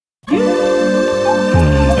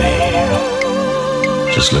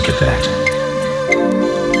Just look at that.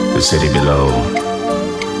 The city below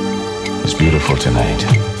is beautiful tonight.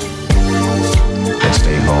 Let's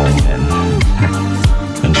stay home and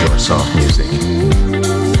enjoy soft music,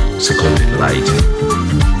 secluded light,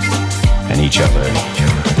 and each other.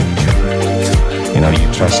 You know, you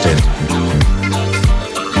trusted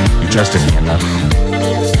me enough,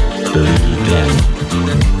 believed in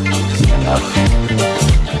me enough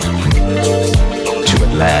to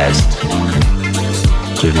at last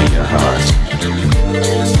give me your heart.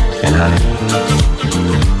 And honey,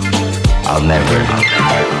 I'll never.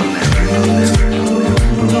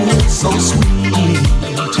 So sweet,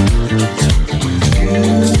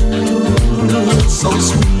 so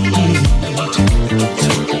sweet,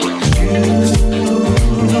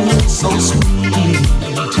 so sweet,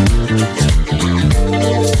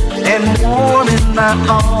 and warm in my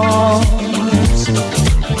arms,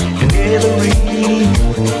 and every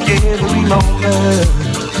moment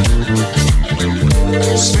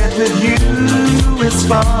spent with you is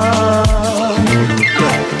fun.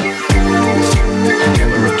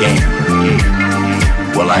 Never again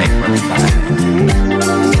will I ever find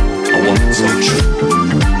a woman so true,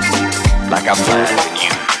 like I find in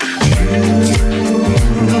you.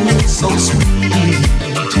 So sweet,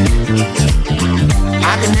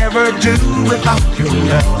 I can never do without your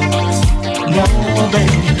love. No,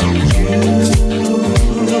 baby, you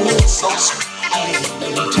so sweet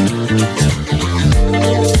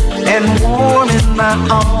and warm in my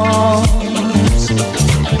arms.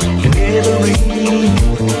 And every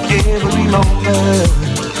moment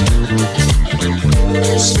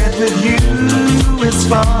spent with you is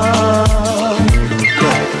fun.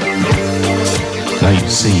 Now you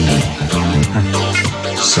see,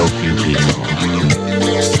 so few people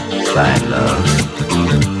find love.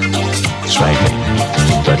 It's right,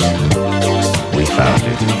 but we found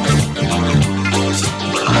it.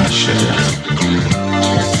 Ah, sugar,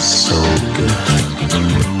 so good.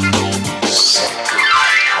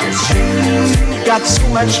 Got so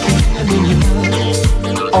much feeling in you,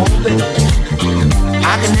 oh baby, I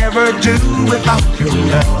can never do without your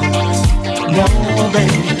love. No,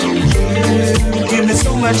 baby, you give me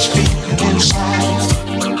so much feeling inside,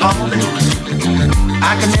 oh baby, I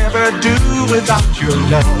can never do without your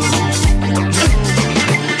love.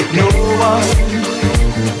 No one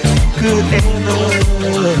could ever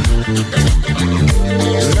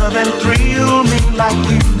love and thrill me like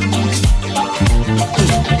you.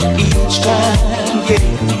 Each time, yeah,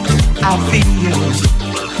 I feel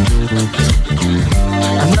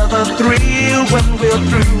another thrill when we're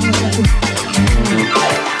through.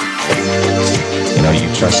 You know, you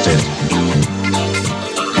trusted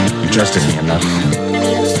me enough,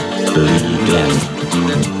 believed in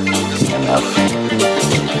me enough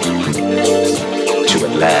to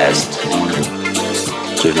at last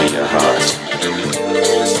give me your heart.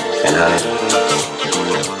 And honey,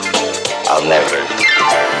 I'll never.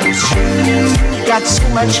 Got so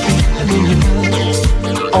much feeling in you,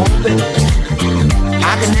 oh baby, I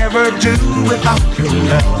can never do without your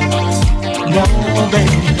love. No,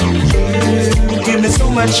 baby, you give me so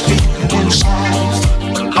much feeling inside,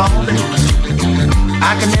 oh baby, I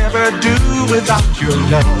can never do without your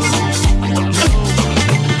love.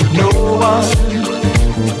 No one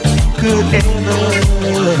could ever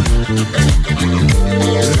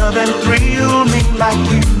love and thrill me like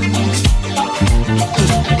you.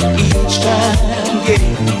 Each time, yeah,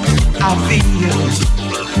 I feel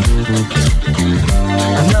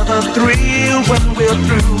another thrill when we're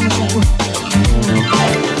through.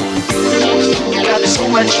 Got so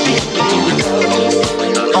much feeling,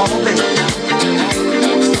 oh baby.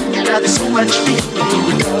 Got so much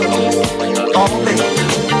feeling, oh baby.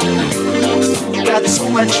 Got so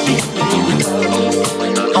much feeling,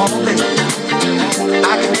 oh baby. I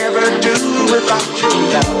can never do without your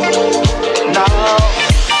love. No,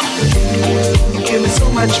 give me so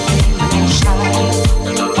much feeling inside,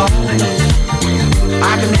 oh baby, I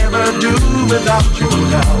can never do without your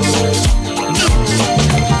love.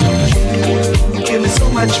 Give me so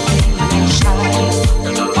much feeling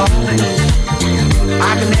inside, oh baby, I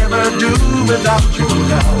can never do without your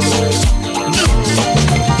love.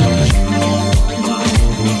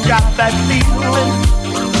 Got that feeling,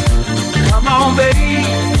 come on baby,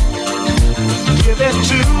 give it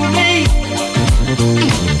to me.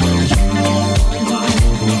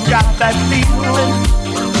 Got that feeling,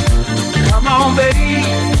 come on baby,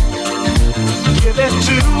 give it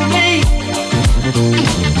to me.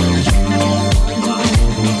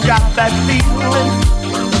 Got that feeling,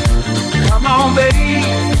 come on baby,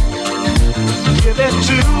 give it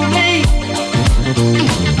to me.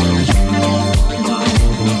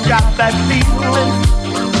 Got that feeling,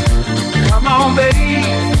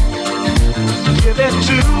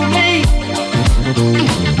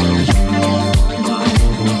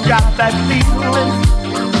 that feeling.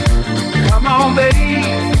 Come on, baby,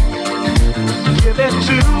 give it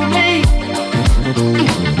to me.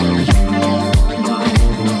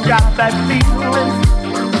 Got that feeling.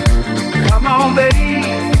 Come on, baby,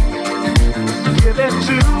 give it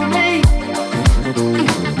to me.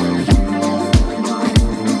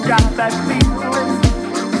 Got that feeling.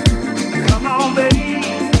 Come on, baby,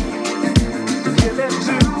 give it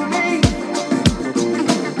to me.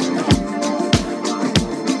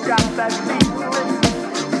 Got that feeling.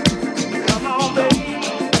 Come on, baby,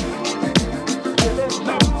 give it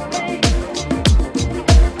to me.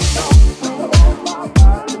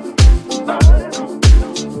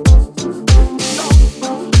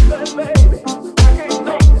 Baby, I can't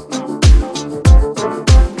take it.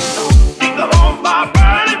 Keep the whole fire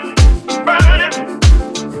burning, burning.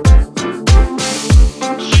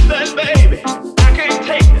 She said, baby, I can't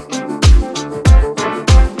take it.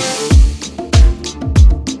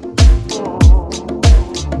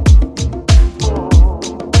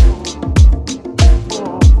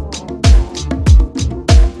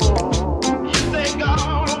 You stay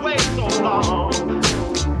gone away so long.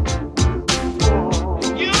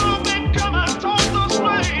 You've become a total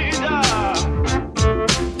stranger.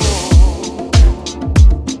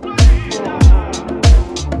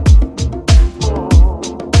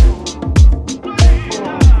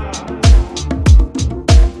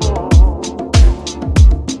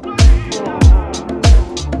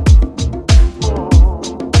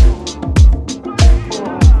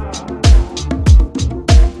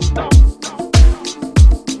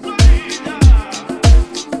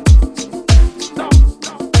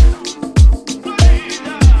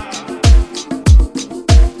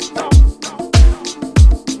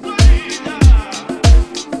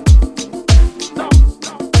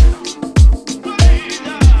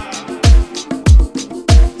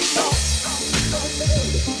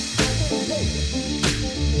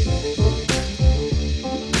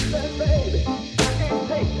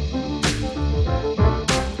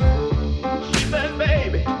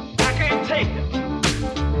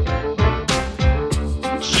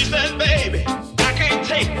 She said, baby, I can't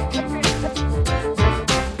take it.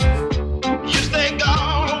 You stay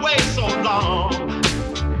gone away so long.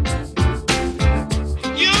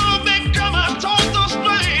 You've become a total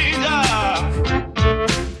stranger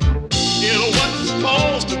in what's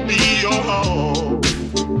supposed to be your home.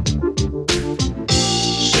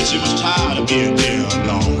 Said she was tired of being there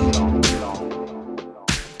alone.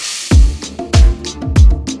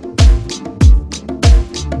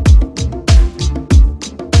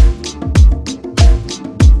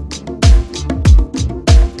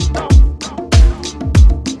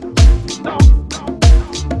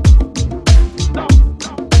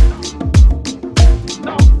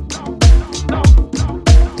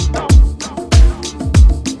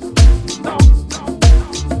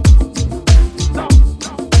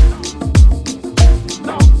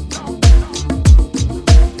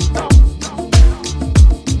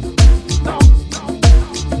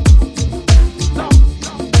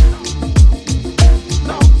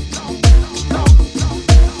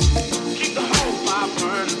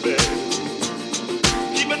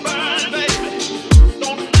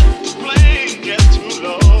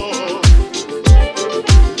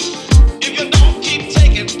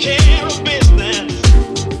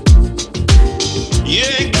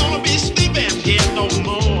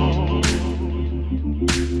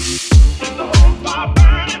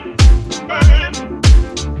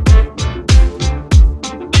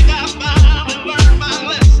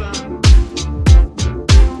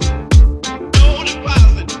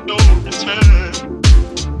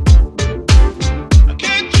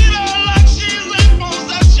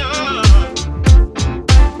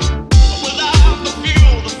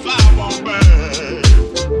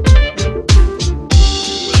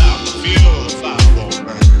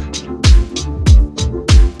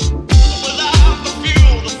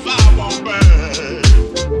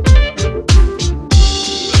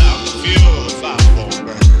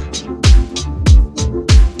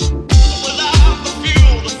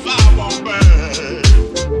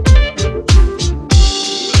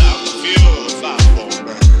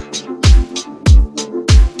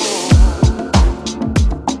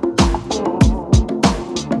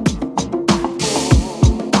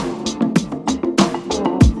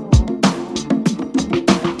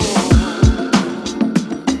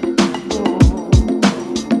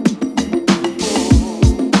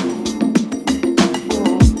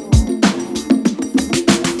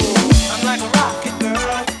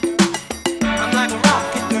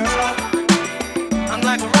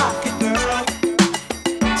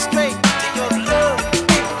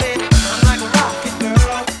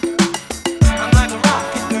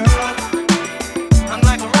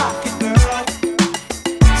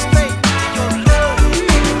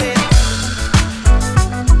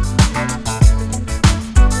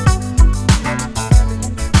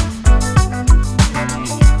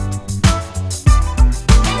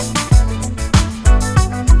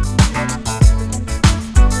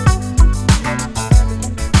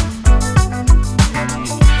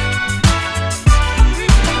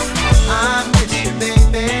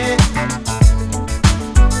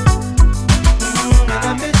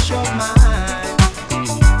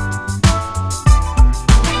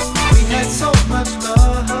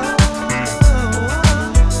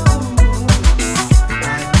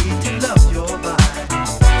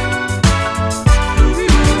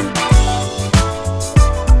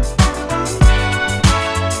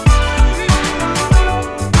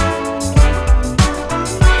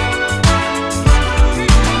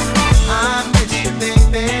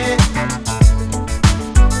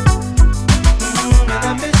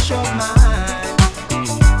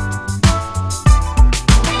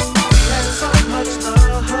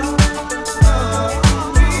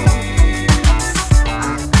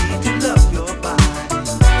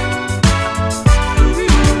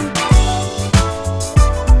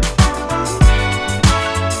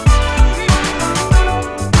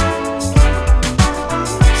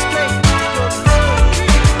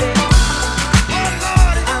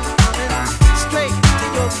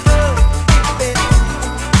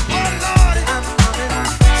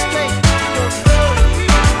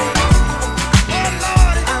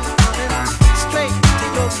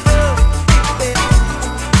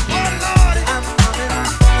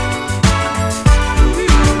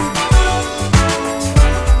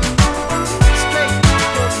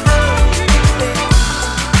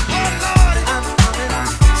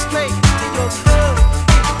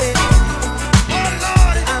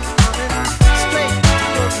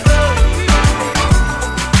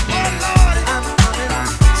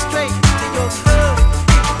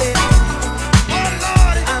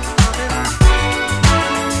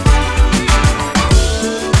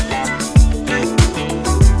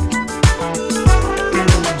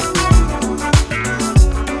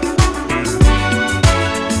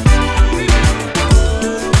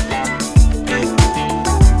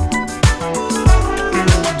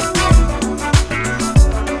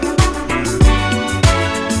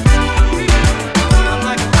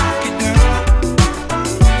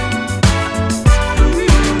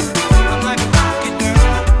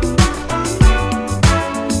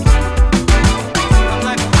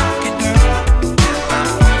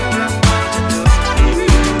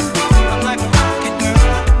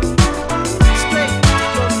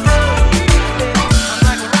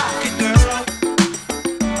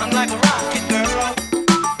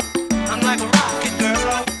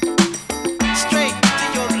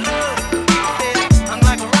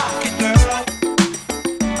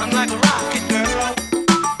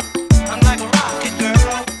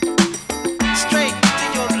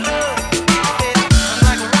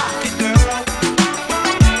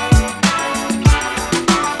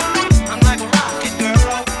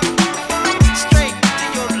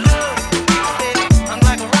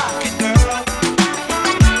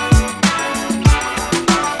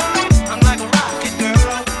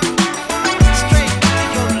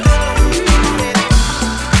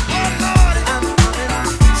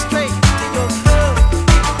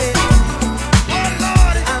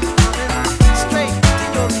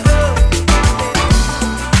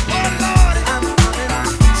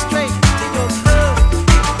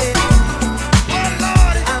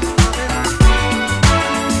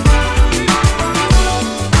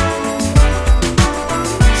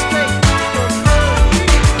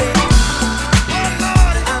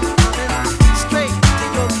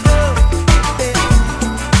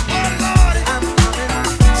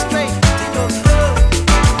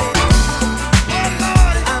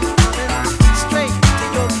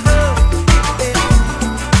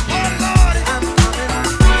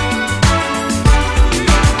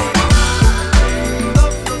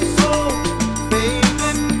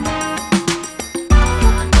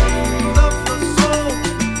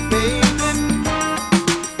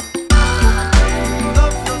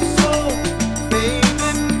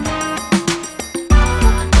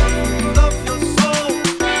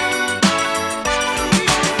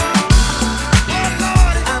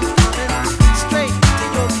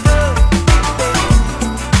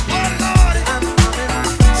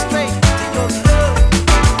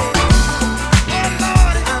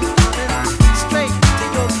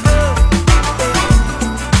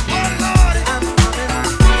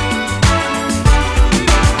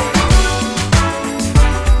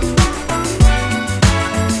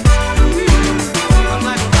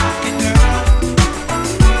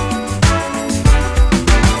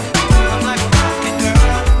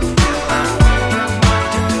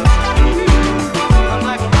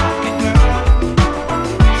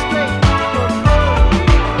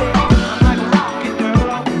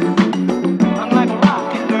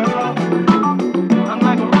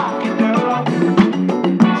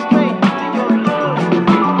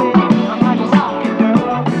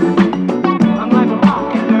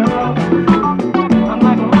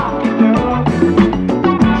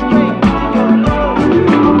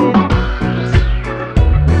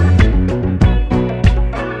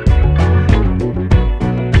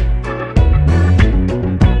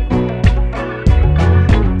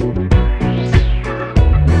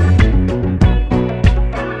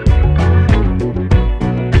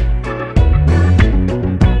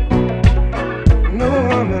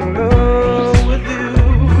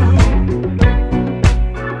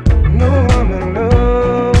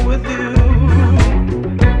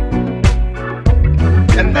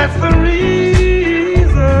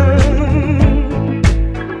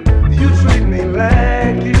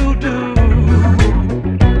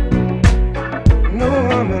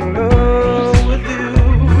 I'm in love with you.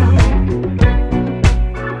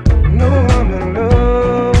 No, I'm in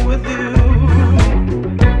love with you.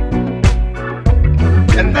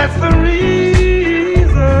 And that's the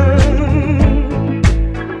reason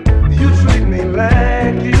you treat me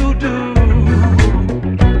like you do.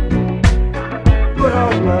 Put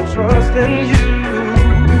all my trust in you.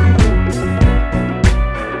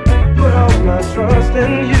 Put all my trust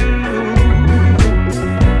in you.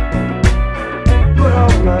 Put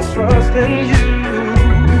all my trust in you.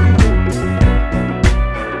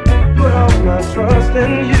 Put all my trust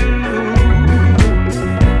in you.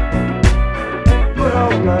 Put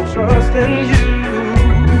all my trust in you.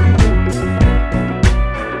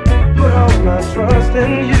 Put all my trust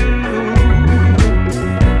in you.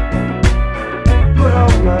 Put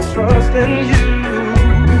all my trust in you.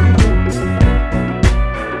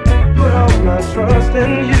 Put all my trust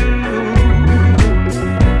in you.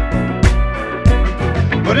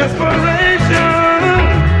 But inspiration,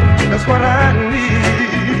 that's what I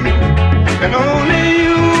need. And only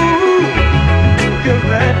you give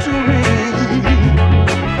that to me.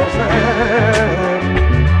 'Cause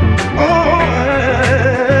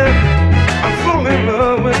I'm so in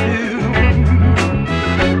love with you.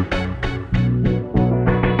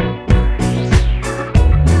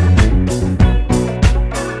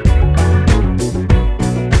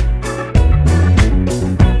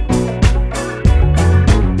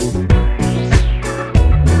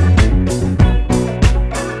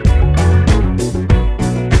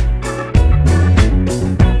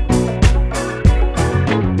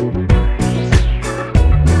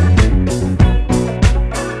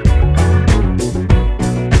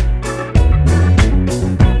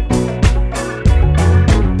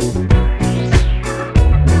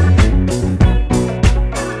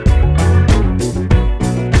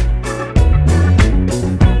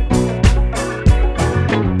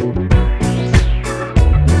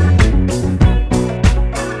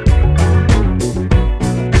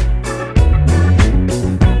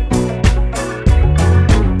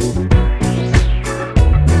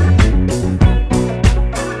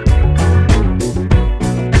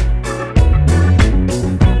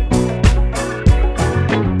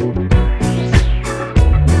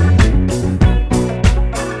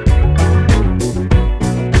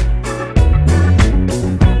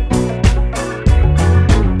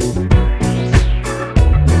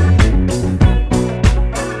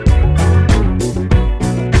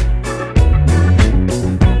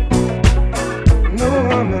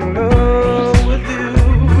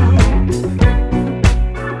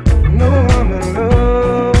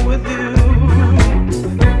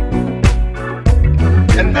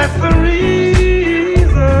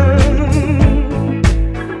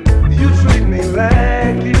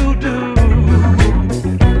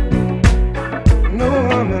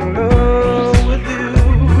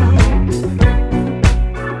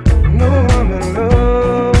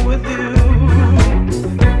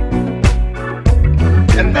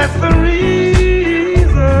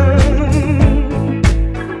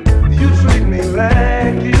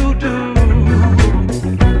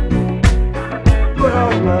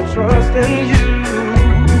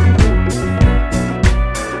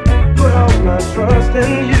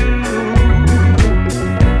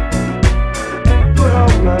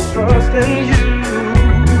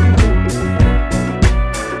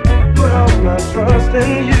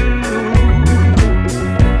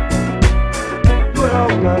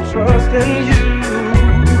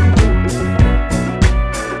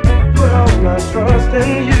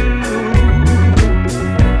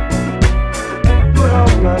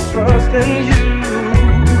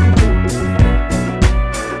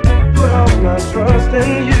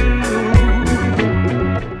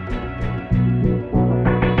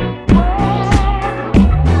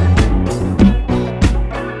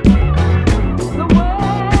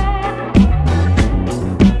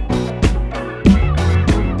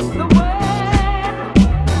 The world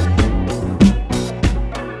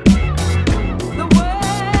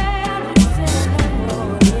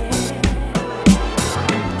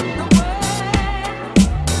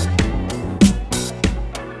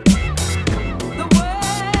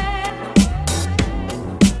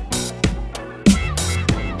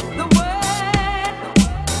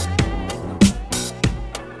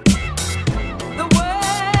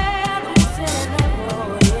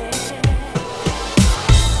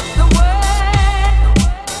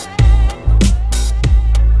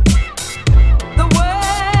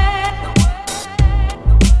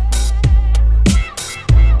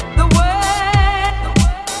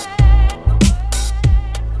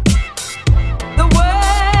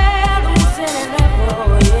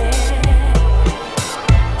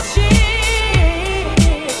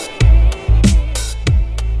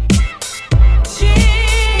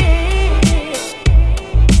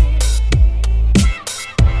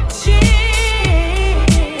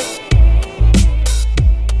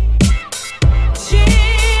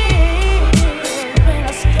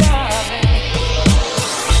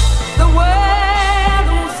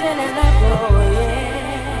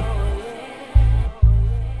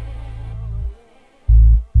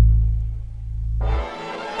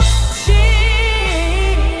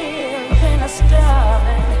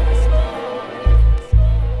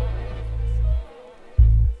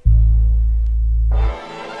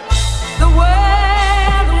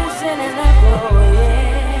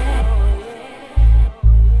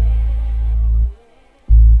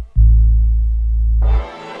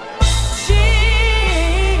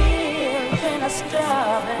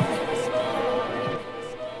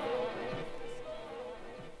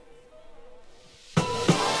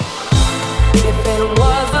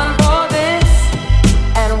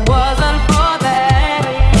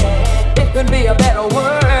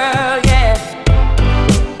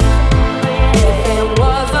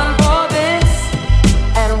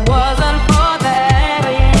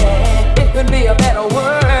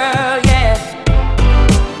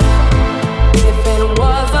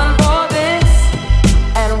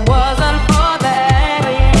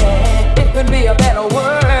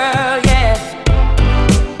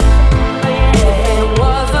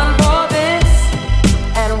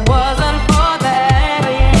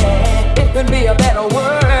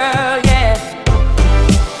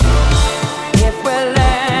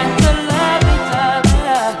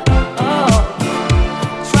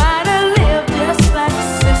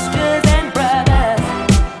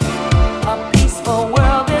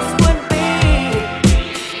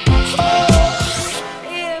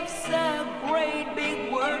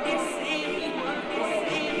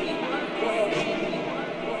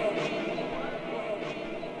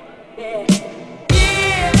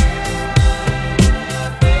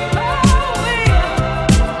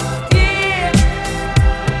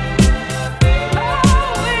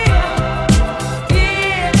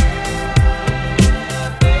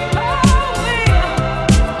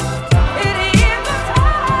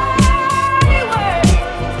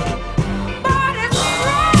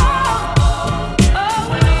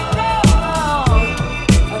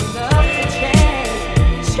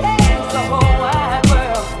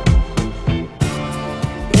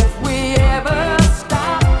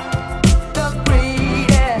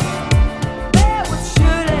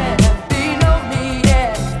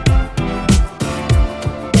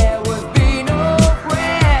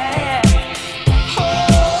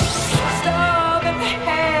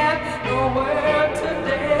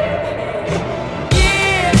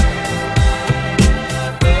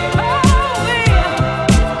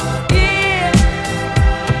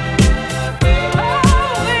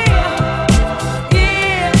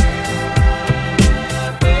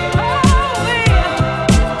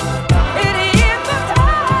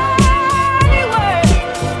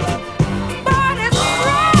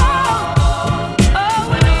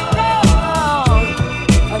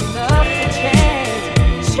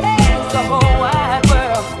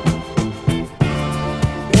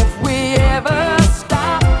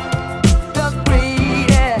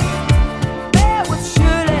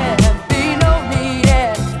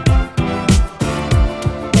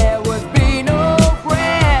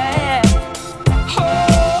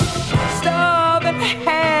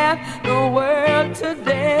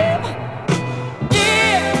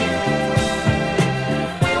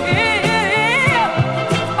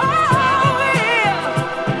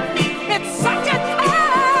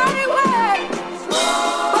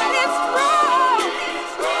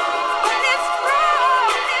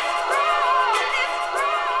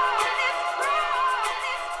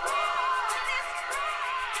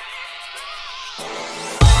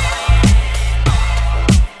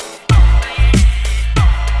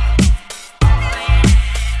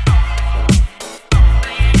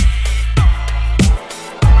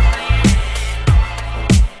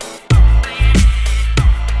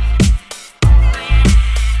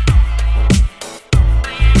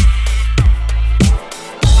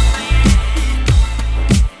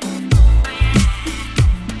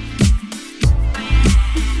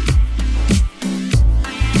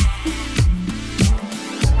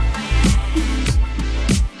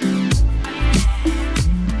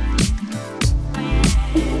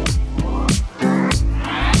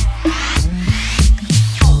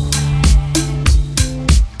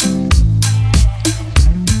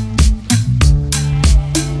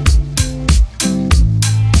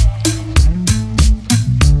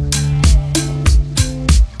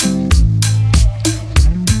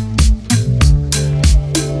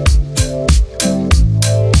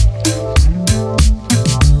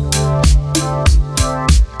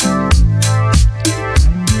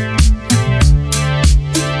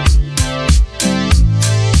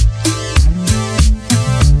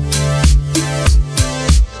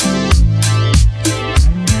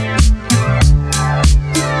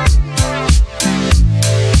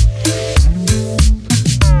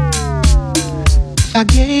I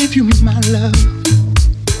gave you my love,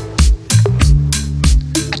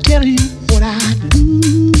 I tell you what I do.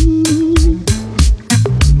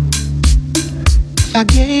 If I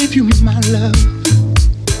gave you my love,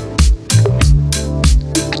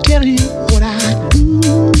 I tell you what I do.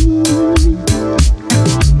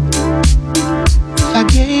 If I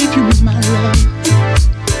gave you my love,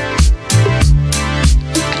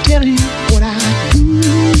 I tell you what I do.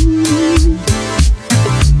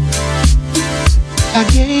 I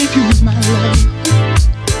gave you my love.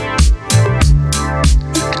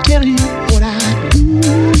 I tell you what I do.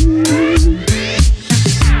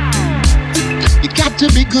 You got to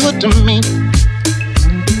be good to me.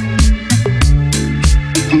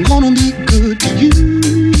 I'm gonna be good to you.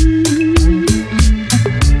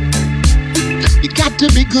 You got to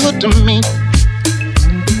be good to me.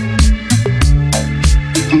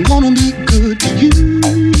 I'm gonna be good to you.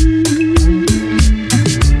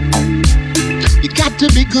 You got to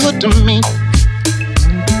be good to me.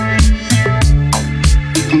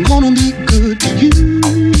 I'm gonna be good to you.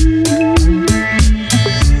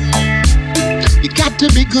 You got to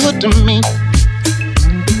be good to me.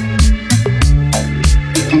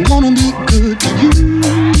 I'm gonna be good to you.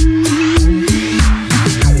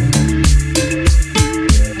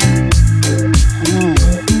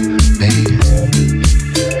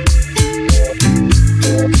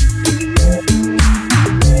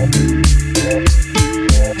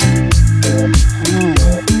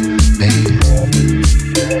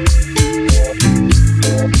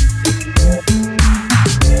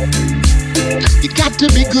 To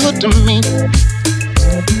be good to me,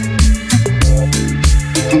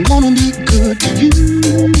 I'm gonna be good to you.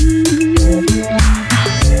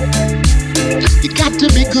 You got to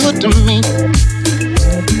be good to me,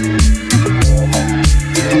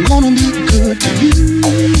 I'm gonna be good to you.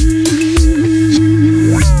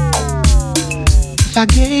 If I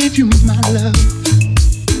gave you my love,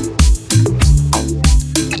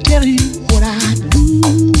 I tell you what I do.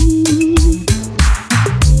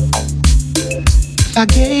 I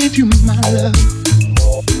gave you my love.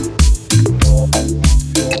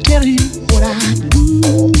 I tell you what I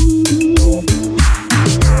do.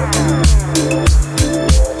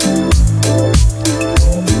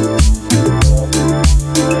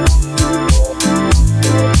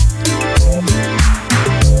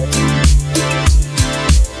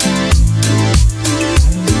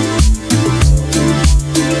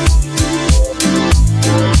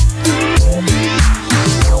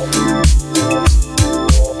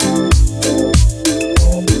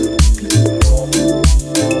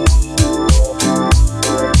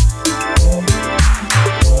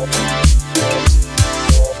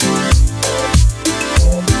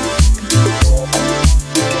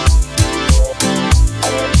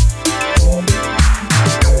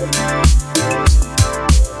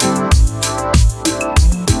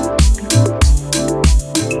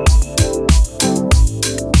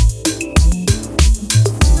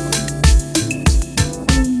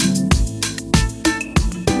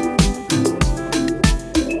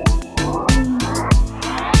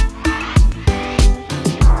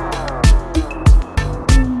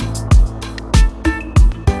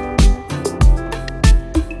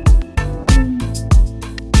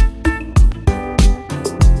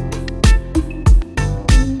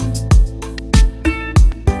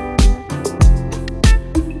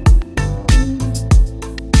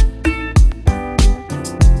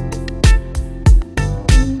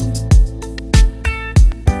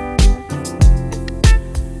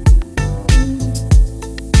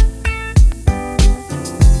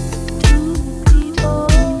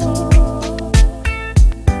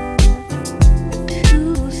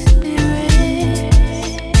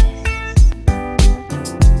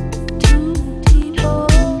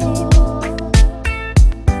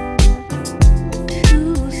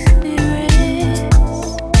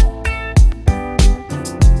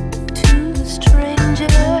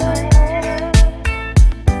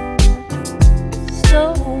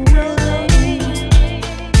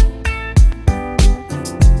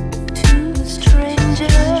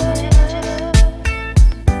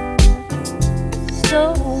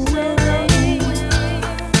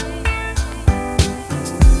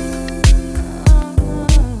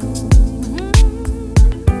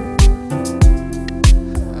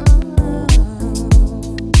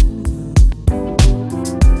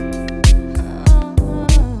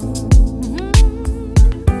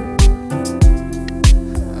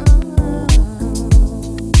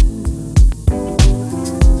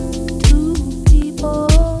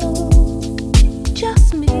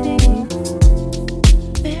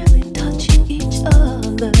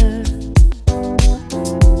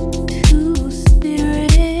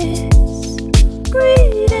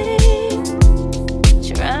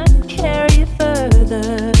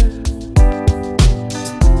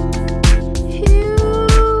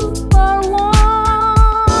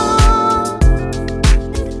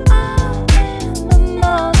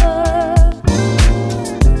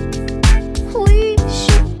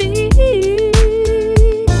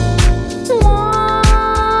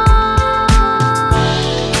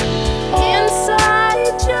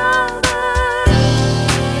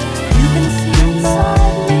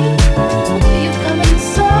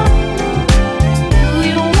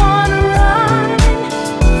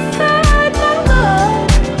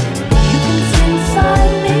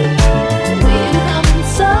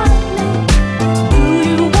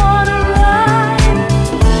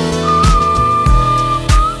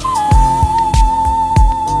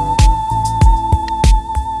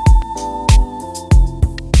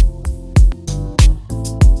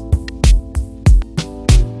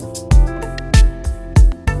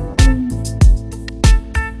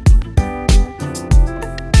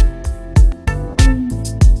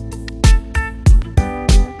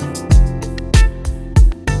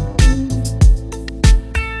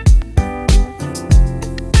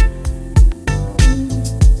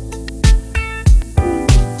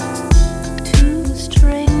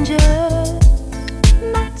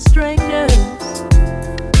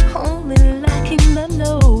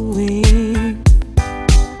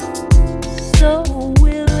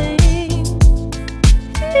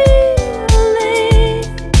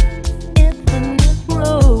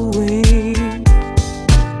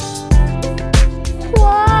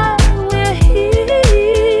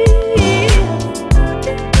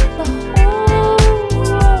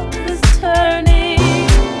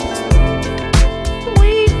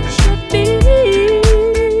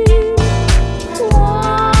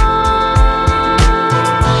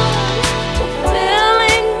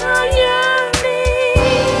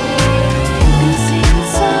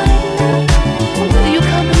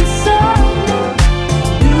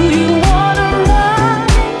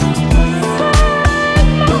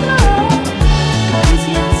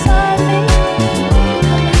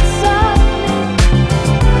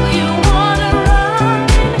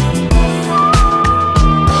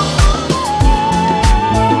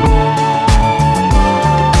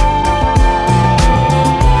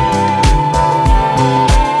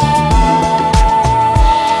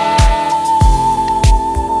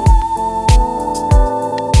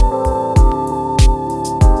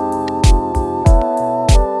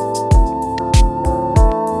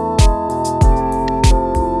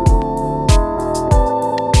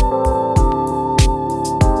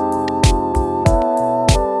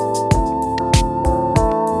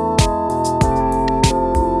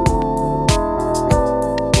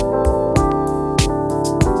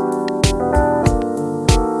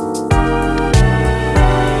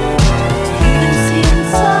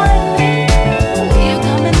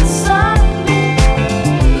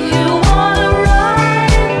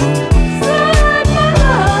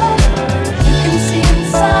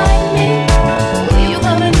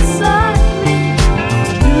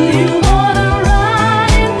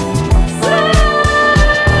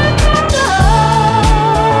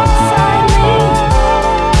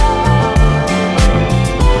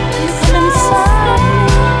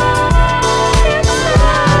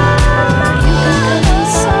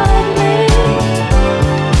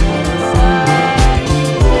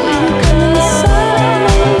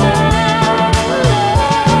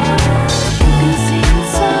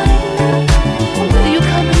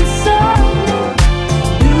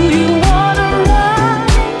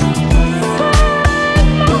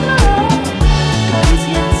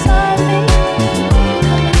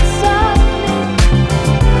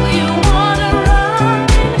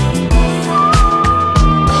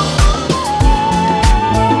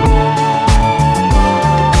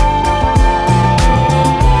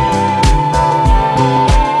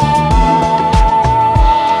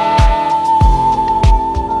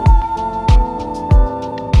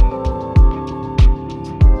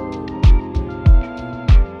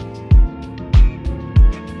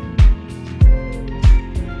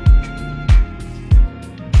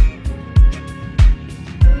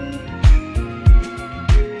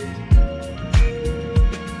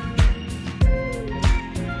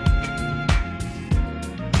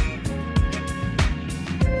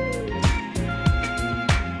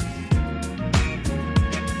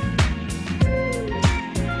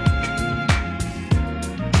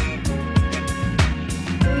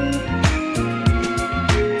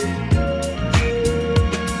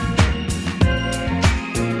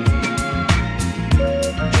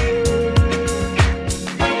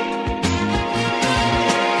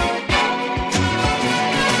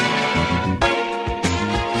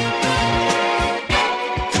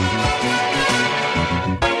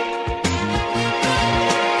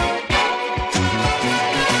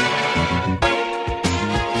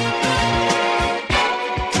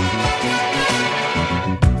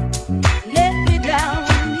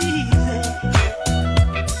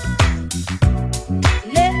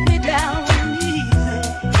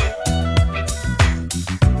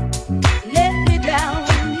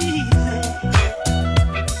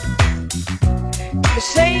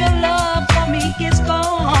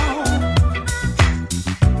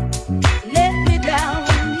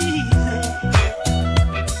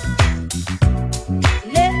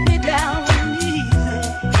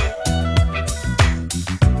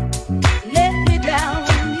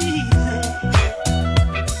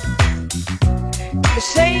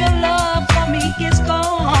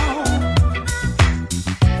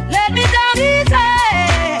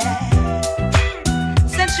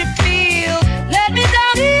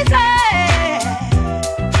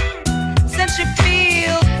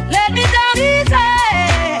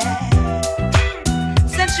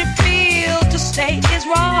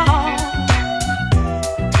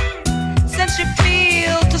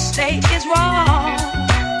 stay is wrong.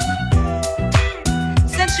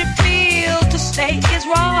 Since you feel to stay is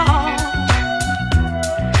wrong,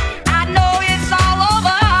 I know it's all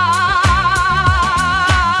over.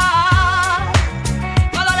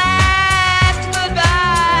 For the last goodbye.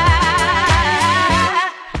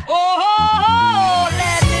 Oh,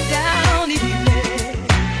 let me down easy.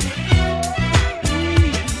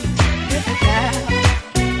 Let me down.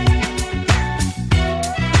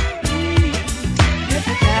 Let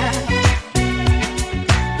me down.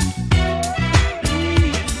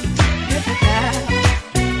 Let me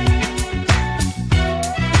down.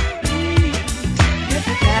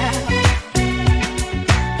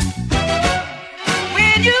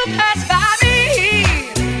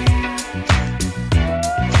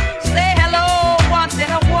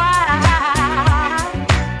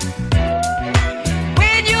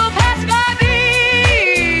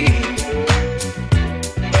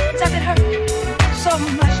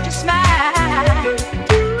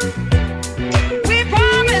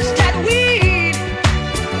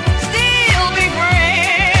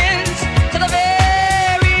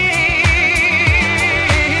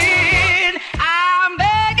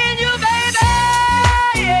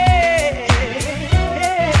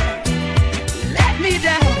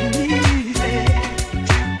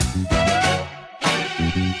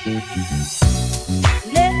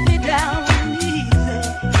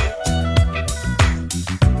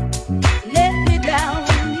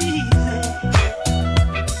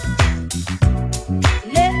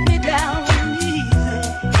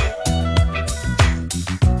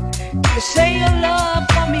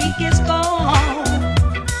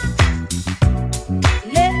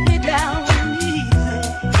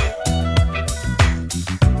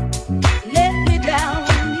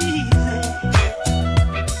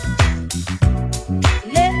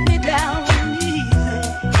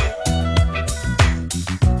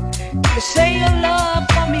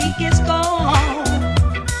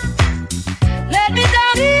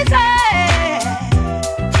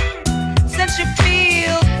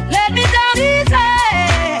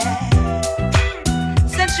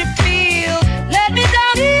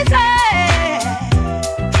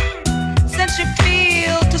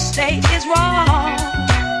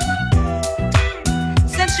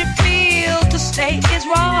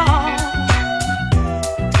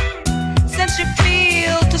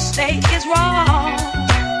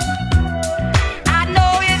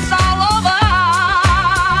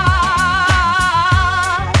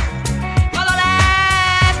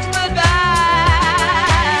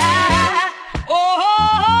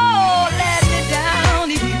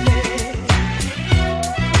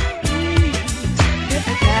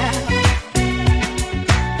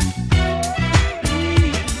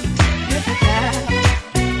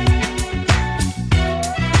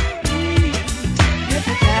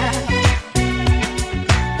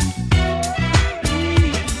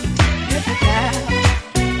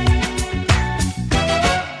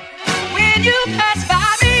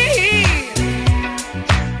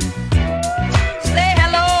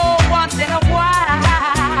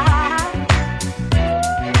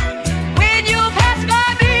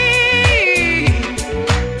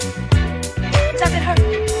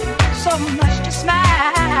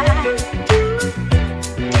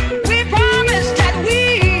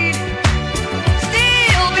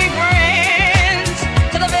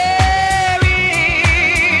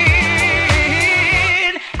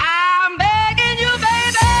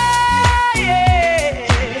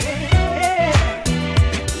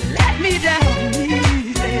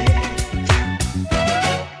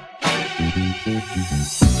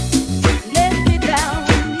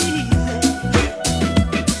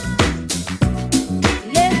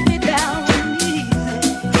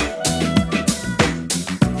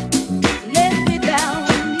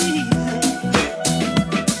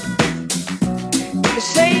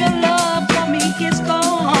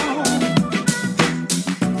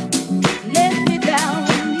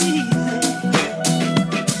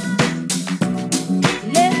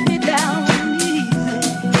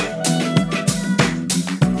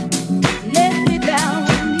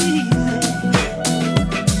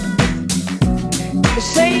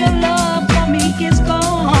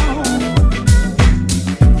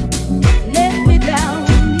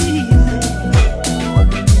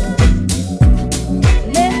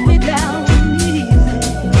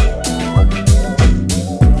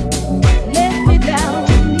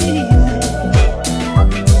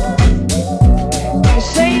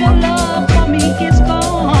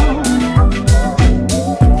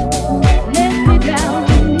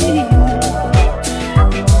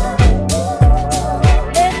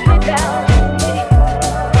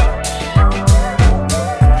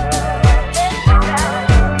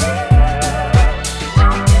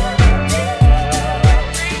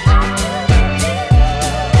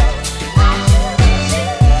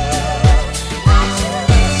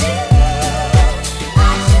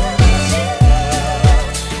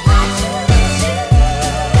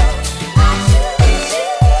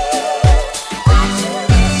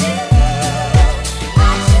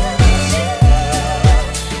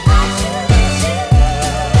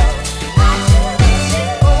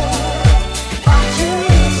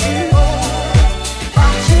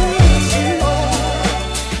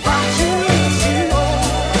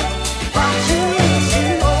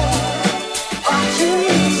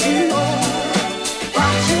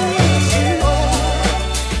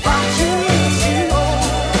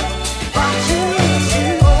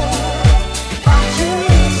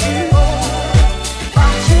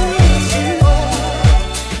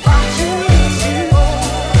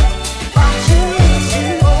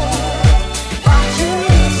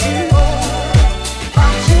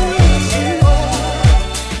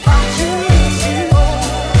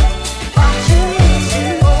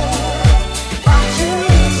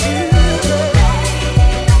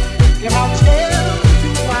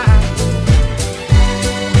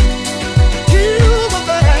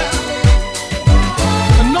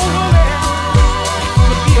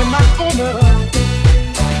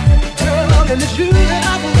 And it's you that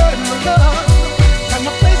I've learned to love, and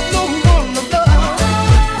my place no one to love.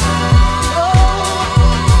 Oh,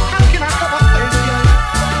 how can I ever thank you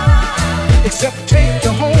except take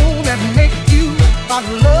you home and make you my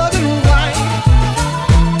loving wife,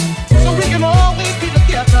 so we can always be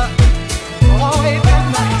together, always be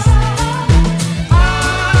nice.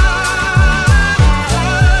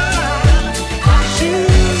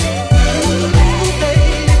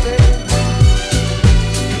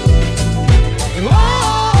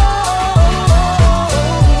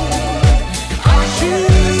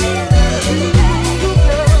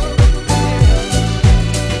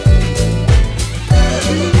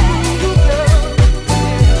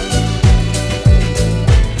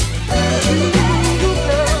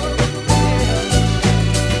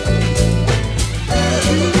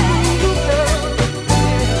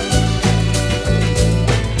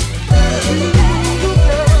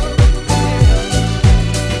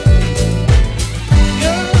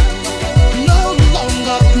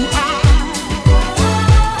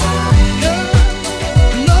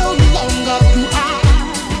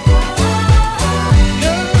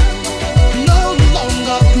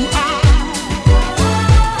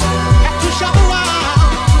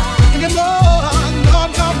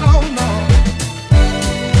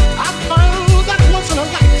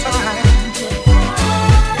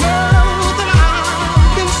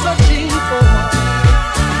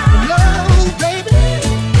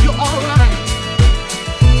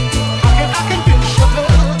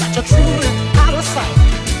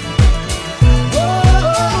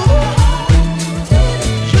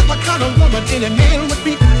 Any man would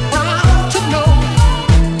be proud to know.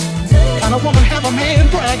 Kind of woman have a man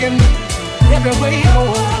bragging every way he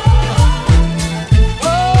goes.